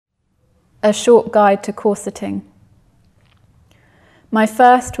A short guide to corseting. My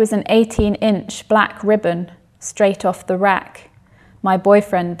first was an 18-inch black ribbon, straight off the rack. My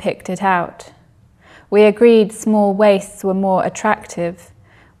boyfriend picked it out. We agreed small waists were more attractive.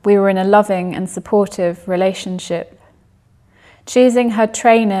 We were in a loving and supportive relationship. Choosing her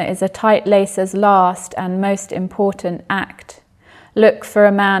trainer is a tight lacer's last and most important act. Look for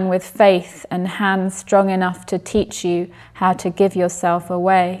a man with faith and hands strong enough to teach you how to give yourself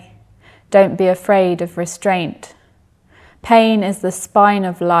away. Don't be afraid of restraint. Pain is the spine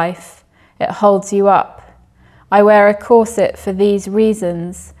of life. It holds you up. I wear a corset for these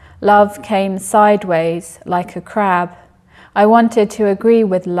reasons. Love came sideways like a crab. I wanted to agree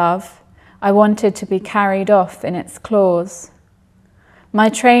with love. I wanted to be carried off in its claws. My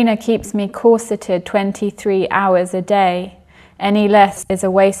trainer keeps me corseted 23 hours a day. Any less is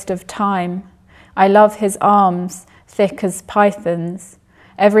a waste of time. I love his arms, thick as pythons.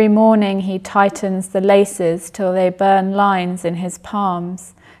 Every morning he tightens the laces till they burn lines in his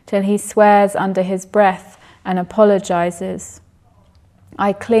palms, till he swears under his breath and apologizes.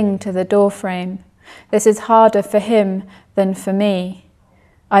 I cling to the doorframe. This is harder for him than for me.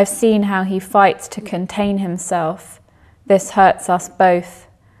 I've seen how he fights to contain himself. This hurts us both.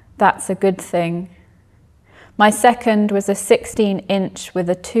 That's a good thing. My second was a 16-inch with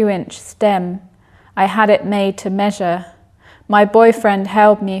a 2-inch stem. I had it made to measure. My boyfriend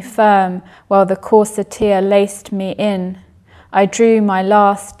held me firm while the corseteer laced me in. I drew my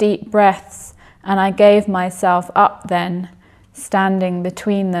last deep breaths and I gave myself up then, standing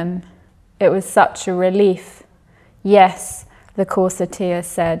between them. It was such a relief. Yes, the corseteer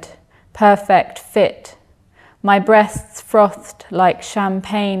said, perfect fit. My breasts frothed like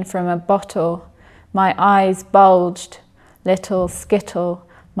champagne from a bottle. My eyes bulged. Little skittle,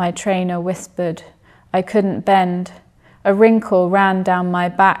 my trainer whispered. I couldn't bend. A wrinkle ran down my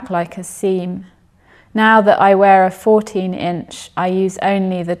back like a seam. Now that I wear a 14-inch, I use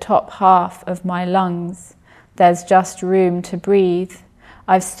only the top half of my lungs. There's just room to breathe.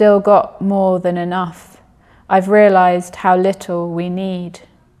 I've still got more than enough. I've realized how little we need.